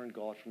we've turned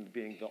God from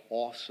being the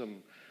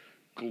awesome,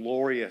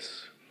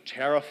 glorious,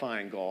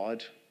 terrifying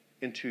God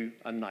into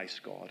a nice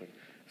God. And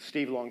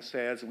Steve Long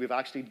says we've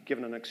actually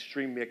given an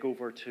extreme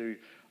makeover to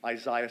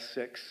Isaiah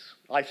 6.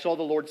 I saw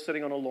the Lord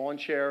sitting on a lawn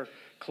chair,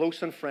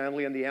 close and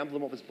friendly, and the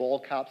emblem of his ball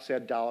cap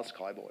said Dallas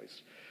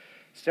Cowboys.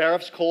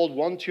 Seraphs called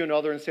one to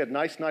another and said,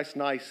 "Nice, nice,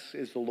 nice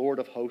is the Lord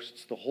of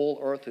hosts. The whole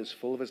earth is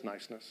full of his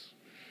niceness."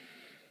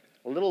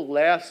 A little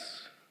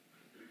less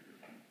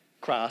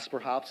crass,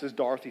 perhaps, is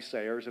Dorothy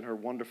Sayers in her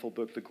wonderful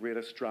book, The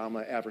Greatest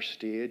Drama Ever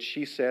Staged.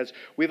 She says,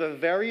 "We have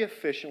very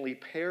efficiently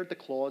pared the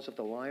claws of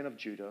the Lion of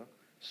Judah,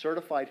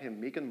 certified him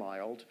meek and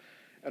mild,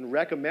 and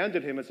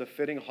recommended him as a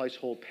fitting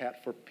household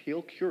pet for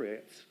pale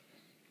curates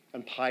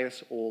and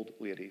pious old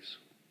ladies."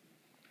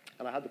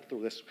 And I had to throw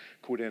this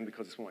quote in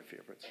because it's one of my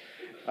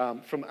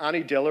favorites. From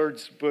Annie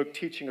Dillard's book,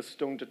 Teaching a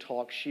Stone to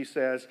Talk, she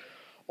says,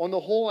 "On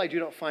the whole, I do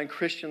not find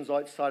Christians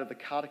outside of the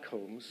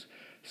catacombs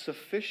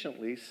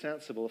sufficiently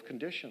sensible of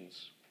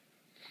conditions.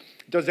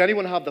 Does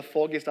anyone have the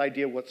foggiest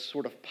idea what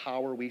sort of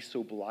power we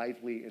so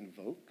blithely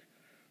invoke?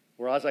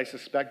 Whereas I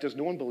suspect, does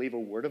no one believe a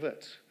word of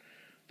it?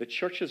 The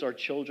churches are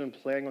children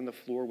playing on the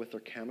floor with their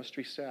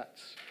chemistry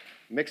sets,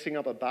 mixing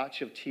up a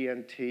batch of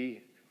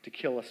TNT to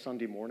kill a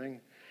Sunday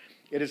morning.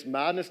 It is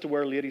madness to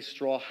wear ladies'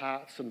 straw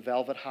hats and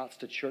velvet hats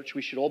to church.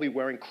 We should all be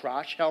wearing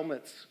crash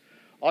helmets.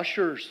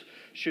 Ushers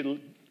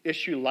should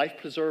issue life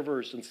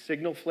preservers and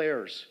signal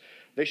flares.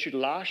 They should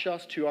lash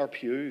us to our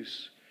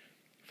pews,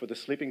 for the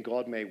sleeping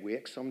God may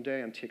wake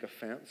someday and take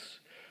offense,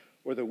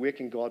 or the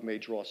waking God may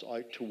draw us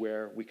out to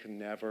where we can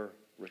never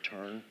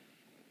return.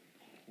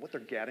 What they're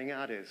getting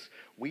at is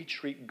we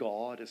treat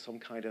God as some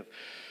kind of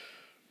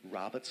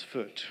rabbit's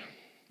foot.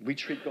 We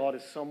treat God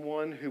as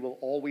someone who will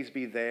always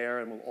be there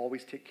and will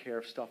always take care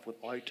of stuff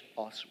without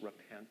us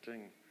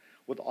repenting,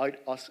 without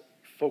us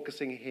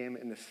focusing him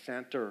in the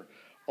center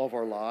of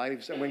our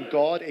lives. And when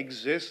God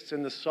exists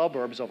in the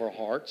suburbs of our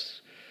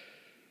hearts,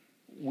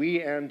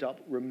 we end up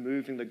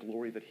removing the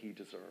glory that he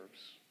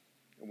deserves.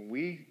 And when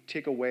we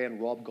take away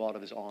and rob God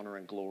of his honor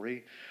and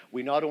glory,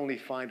 we not only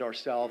find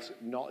ourselves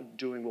not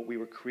doing what we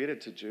were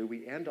created to do,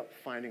 we end up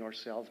finding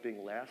ourselves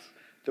being less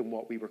than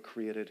what we were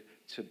created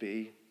to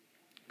be.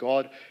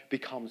 God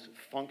becomes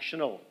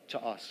functional to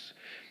us.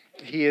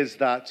 He is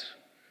that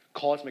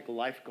cosmic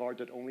lifeguard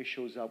that only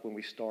shows up when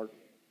we start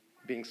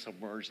being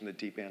submerged in the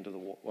deep end of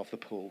the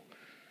pool.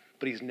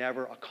 But he's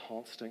never a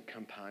constant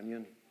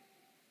companion.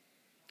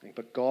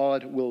 But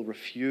God will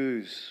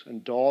refuse,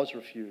 and does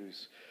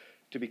refuse,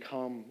 to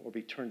become or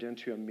be turned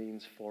into a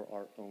means for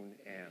our own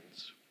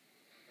ends.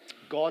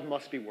 God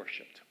must be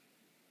worshipped.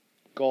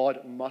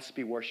 God must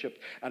be worshipped,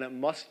 and it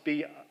must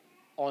be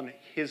on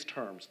his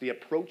terms. The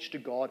approach to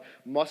God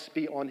must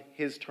be on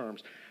his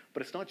terms.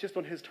 But it's not just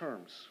on his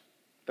terms.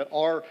 That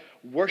our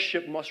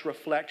worship must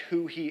reflect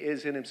who he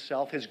is in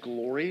himself, his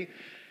glory.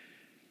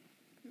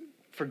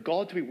 For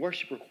God to be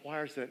worshipped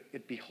requires that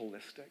it be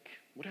holistic.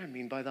 What do I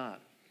mean by that?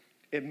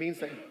 It means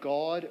that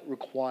God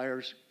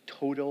requires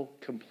total,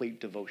 complete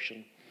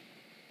devotion.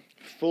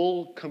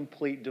 Full,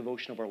 complete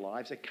devotion of our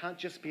lives. It can't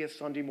just be a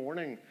Sunday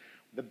morning.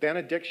 The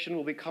benediction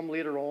will become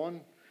later on,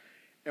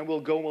 and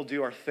we'll go and we'll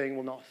do our thing.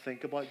 We'll not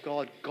think about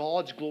God.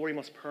 God's glory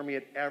must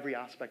permeate every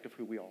aspect of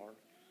who we are.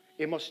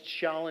 It must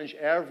challenge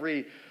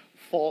every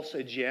false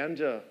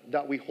agenda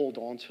that we hold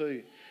on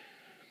to.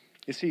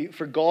 You see,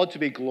 for God to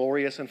be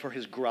glorious and for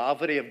his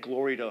gravity of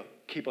glory to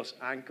keep us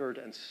anchored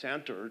and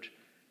centered,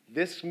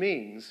 this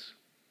means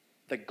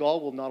that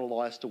God will not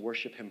allow us to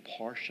worship him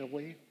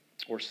partially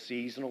or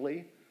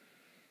seasonally.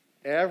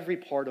 Every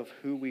part of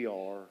who we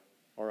are,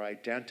 our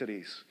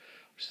identities,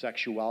 our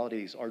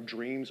sexualities, our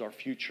dreams, our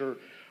future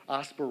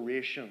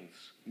aspirations,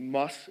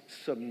 must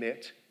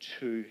submit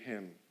to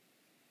him.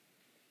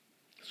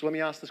 So let me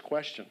ask this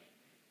question.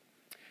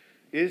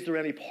 Is there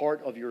any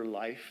part of your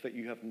life that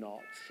you have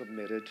not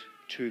submitted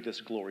to this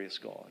glorious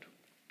God?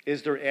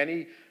 Is there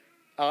any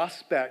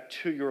aspect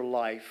to your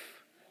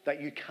life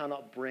that you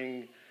cannot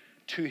bring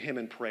to him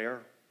in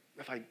prayer?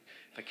 If I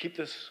keep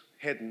this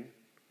hidden,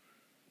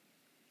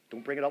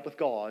 don't bring it up with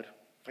God.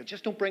 If I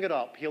just don't bring it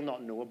up, he'll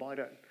not know about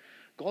it.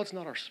 God's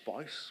not our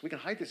spouse. We can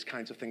hide these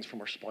kinds of things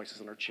from our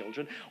spouses and our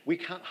children. We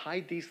can't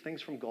hide these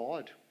things from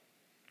God.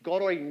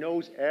 God already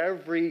knows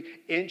every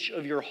inch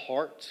of your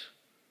heart.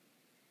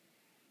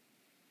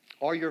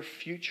 Are your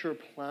future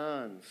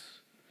plans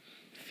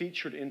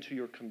featured into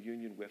your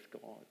communion with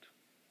God?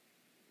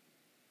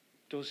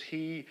 Does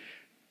he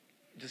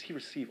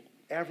receive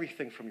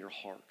everything from your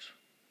heart?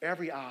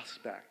 Every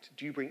aspect?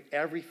 Do you bring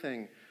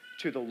everything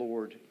to the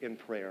Lord in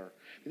prayer?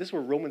 This is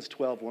where Romans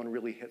 12:1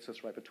 really hits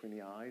us right between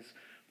the eyes.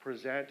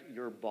 Present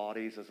your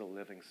bodies as a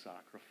living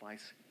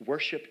sacrifice.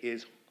 Worship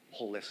is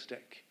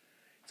holistic.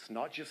 It's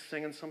not just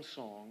singing some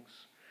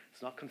songs.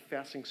 It's not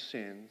confessing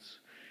sins.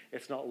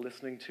 It's not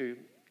listening to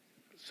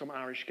some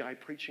Irish guy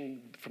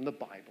preaching from the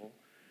Bible.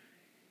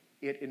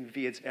 It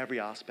invades every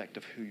aspect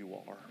of who you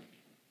are.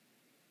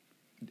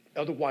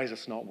 Otherwise,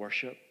 it's not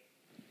worship.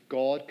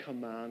 God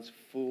commands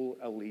full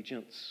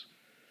allegiance.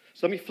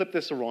 So let me flip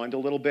this around a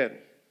little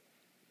bit.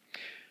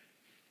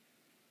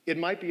 It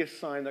might be a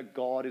sign that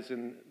God is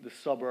in the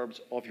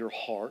suburbs of your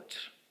heart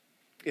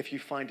if you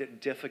find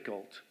it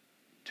difficult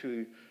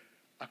to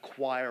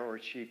acquire or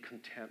achieve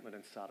contentment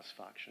and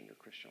satisfaction in your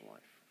Christian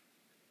life.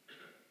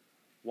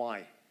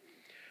 Why?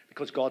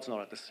 Because God's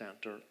not at the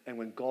center. And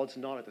when God's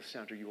not at the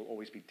center, you will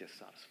always be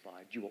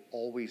dissatisfied. You will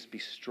always be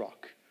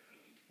struck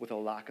with a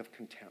lack of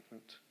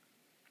contentment.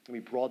 And we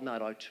broaden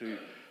that out to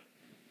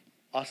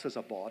us as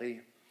a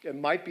body. It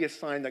might be a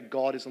sign that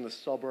God is in the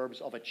suburbs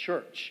of a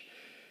church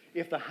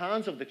if the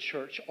hands of the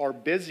church are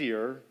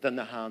busier than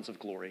the hands of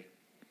glory.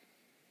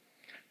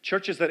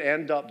 Churches that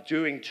end up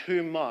doing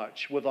too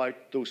much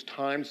without those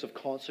times of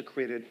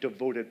consecrated,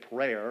 devoted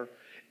prayer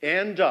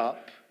end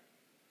up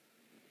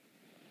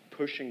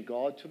pushing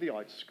God to the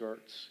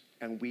outskirts,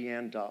 and we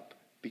end up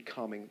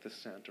becoming the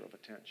center of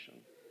attention.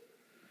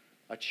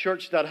 A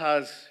church that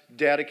has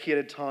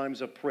dedicated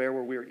times of prayer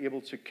where we are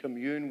able to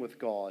commune with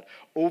God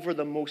over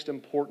the most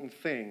important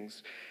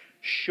things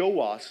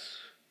show us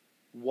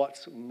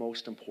what's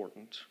most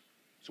important.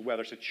 So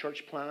whether it's a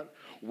church plant,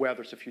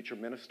 whether it's a future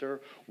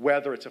minister,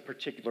 whether it's a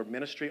particular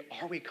ministry,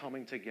 are we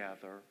coming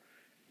together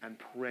and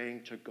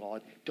praying to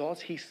God?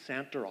 Does he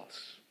center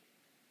us?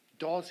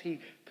 Does he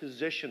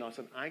position us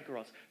and anchor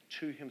us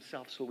to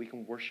himself so we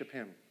can worship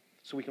him?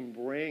 So we can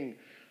bring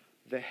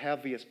the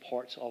heaviest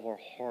parts of our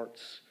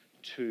hearts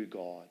to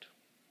God?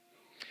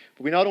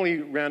 We not only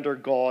render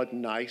God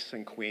nice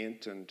and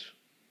quaint and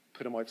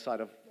put him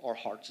outside of our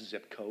heart's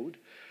zip code,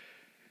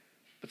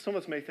 but some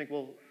of us may think,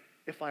 well,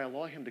 if I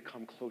allow him to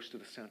come close to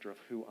the center of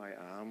who I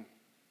am,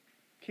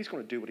 he's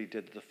going to do what he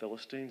did to the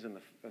Philistines and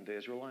the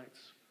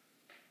Israelites.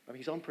 I mean,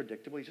 he's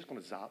unpredictable. He's just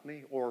going to zap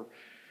me. Or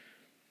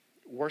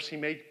worse, he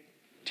may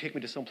take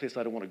me to some place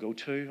I don't want to go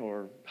to,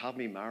 or have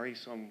me marry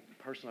some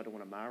person I don't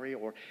want to marry,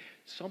 or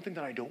something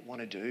that I don't want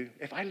to do.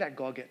 If I let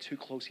God get too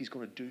close, he's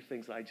going to do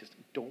things that I just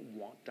don't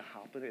want to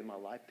happen in my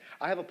life.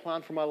 I have a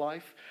plan for my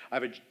life. I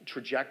have a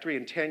trajectory.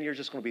 In 10 years,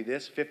 it's going to be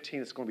this.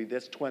 15, it's going to be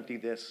this. 20,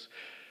 this.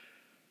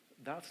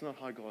 That's not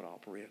how God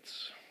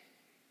operates.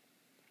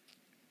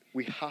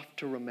 We have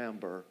to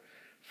remember,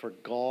 for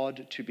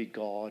God to be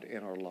God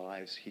in our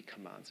lives, he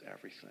commands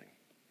everything.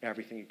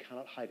 Everything. You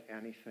cannot hide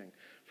anything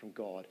from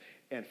God.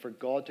 And for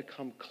God to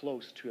come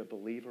close to a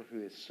believer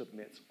who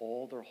submits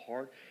all their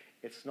heart,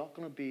 it's not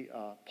going to be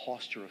a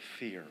posture of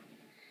fear.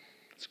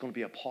 It's going to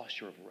be a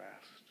posture of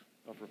rest,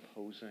 of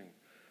reposing,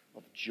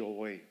 of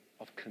joy,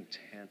 of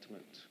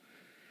contentment.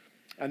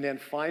 And then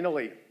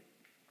finally,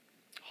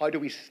 how do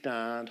we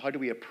stand? How do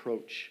we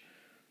approach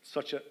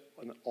such an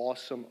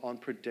awesome,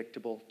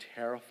 unpredictable,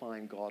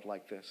 terrifying God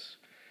like this?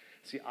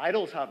 See,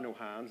 idols have no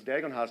hands.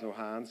 Dagon has no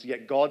hands.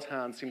 Yet God's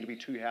hands seem to be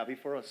too heavy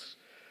for us.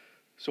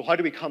 So how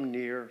do we come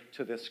near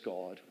to this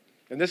God?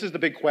 And this is the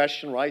big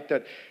question, right,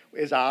 that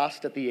is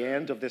asked at the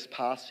end of this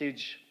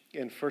passage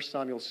in 1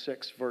 Samuel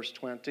 6, verse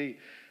 20.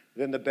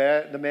 Then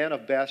the man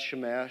of Beth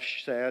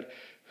Shemesh said,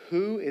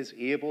 who is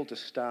able to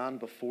stand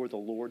before the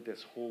Lord,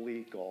 this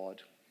holy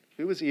God?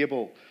 Who is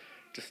able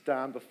to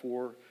stand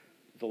before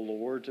the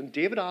Lord? And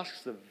David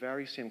asks the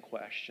very same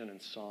question in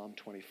Psalm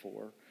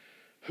 24.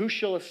 Who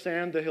shall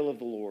ascend the hill of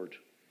the Lord?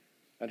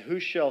 And who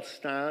shall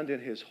stand in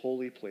his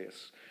holy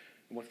place?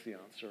 And what's the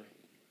answer?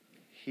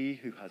 He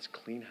who has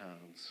clean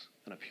hands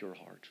and a pure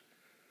heart.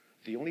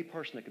 The only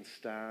person that can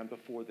stand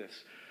before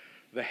this,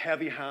 the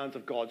heavy hands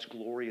of God's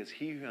glory, is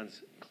he who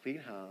has clean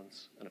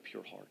hands and a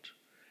pure heart.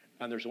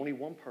 And there's only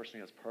one person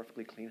who has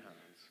perfectly clean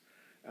hands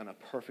and a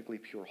perfectly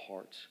pure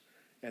heart.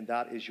 And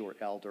that is your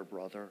elder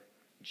brother,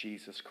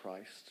 Jesus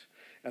Christ.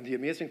 And the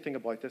amazing thing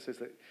about this is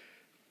that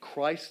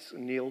Christ's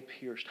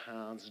nail-pierced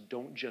hands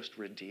don't just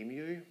redeem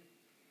you,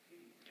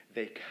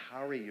 they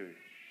carry you.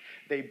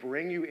 They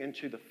bring you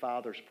into the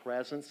Father's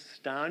presence,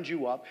 stand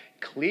you up,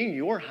 clean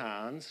your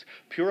hands,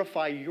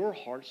 purify your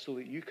heart so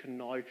that you can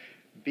now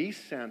be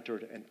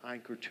centered and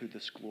anchored to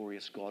this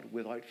glorious God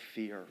without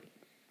fear.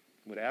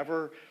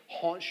 Whatever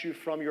haunts you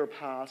from your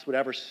past,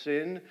 whatever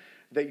sin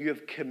that you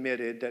have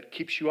committed that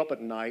keeps you up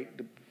at night,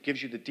 that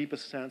gives you the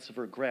deepest sense of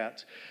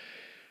regret,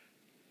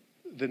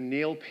 the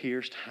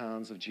nail-pierced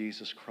hands of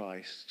Jesus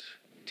Christ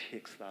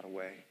takes that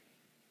away.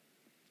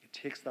 It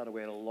takes that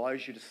away. It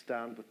allows you to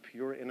stand with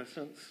pure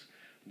innocence,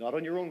 not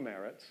on your own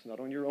merits,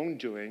 not on your own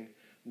doing,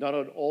 not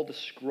on all the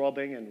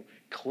scrubbing and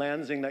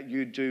cleansing that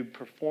you do,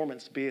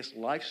 performance-based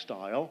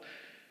lifestyle,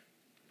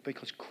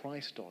 because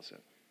Christ does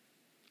it.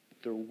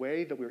 The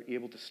way that we're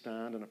able to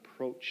stand and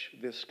approach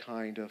this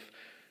kind of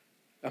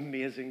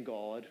amazing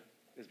God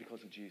is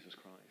because of Jesus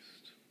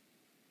Christ.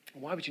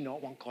 Why would you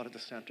not want God at the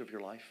center of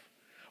your life?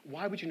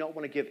 Why would you not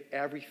want to give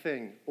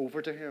everything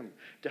over to him?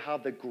 To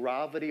have the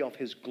gravity of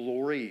his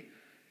glory,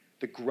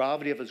 the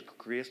gravity of his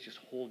grace just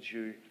hold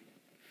you,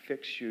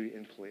 fix you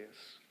in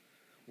place.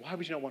 Why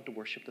would you not want to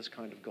worship this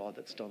kind of God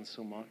that's done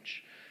so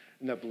much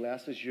and that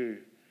blesses you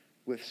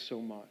with so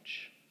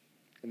much?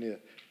 And the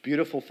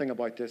beautiful thing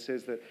about this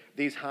is that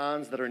these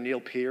hands that are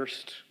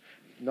nail-pierced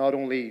not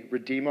only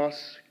redeem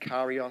us,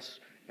 carry us,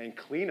 and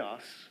clean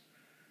us,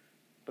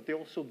 but they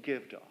also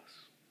give to us.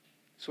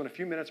 So in a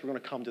few minutes, we're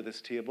going to come to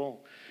this table,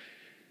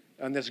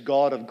 and this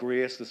God of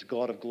grace, this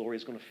God of glory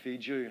is going to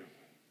feed you.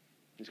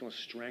 He's going to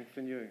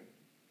strengthen you,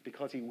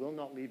 because he will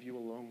not leave you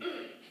alone.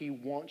 He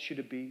wants you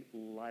to be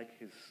like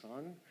his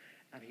son,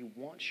 and he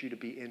wants you to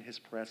be in his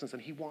presence,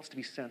 and he wants to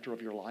be center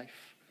of your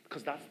life,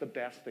 because that's the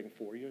best thing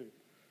for you.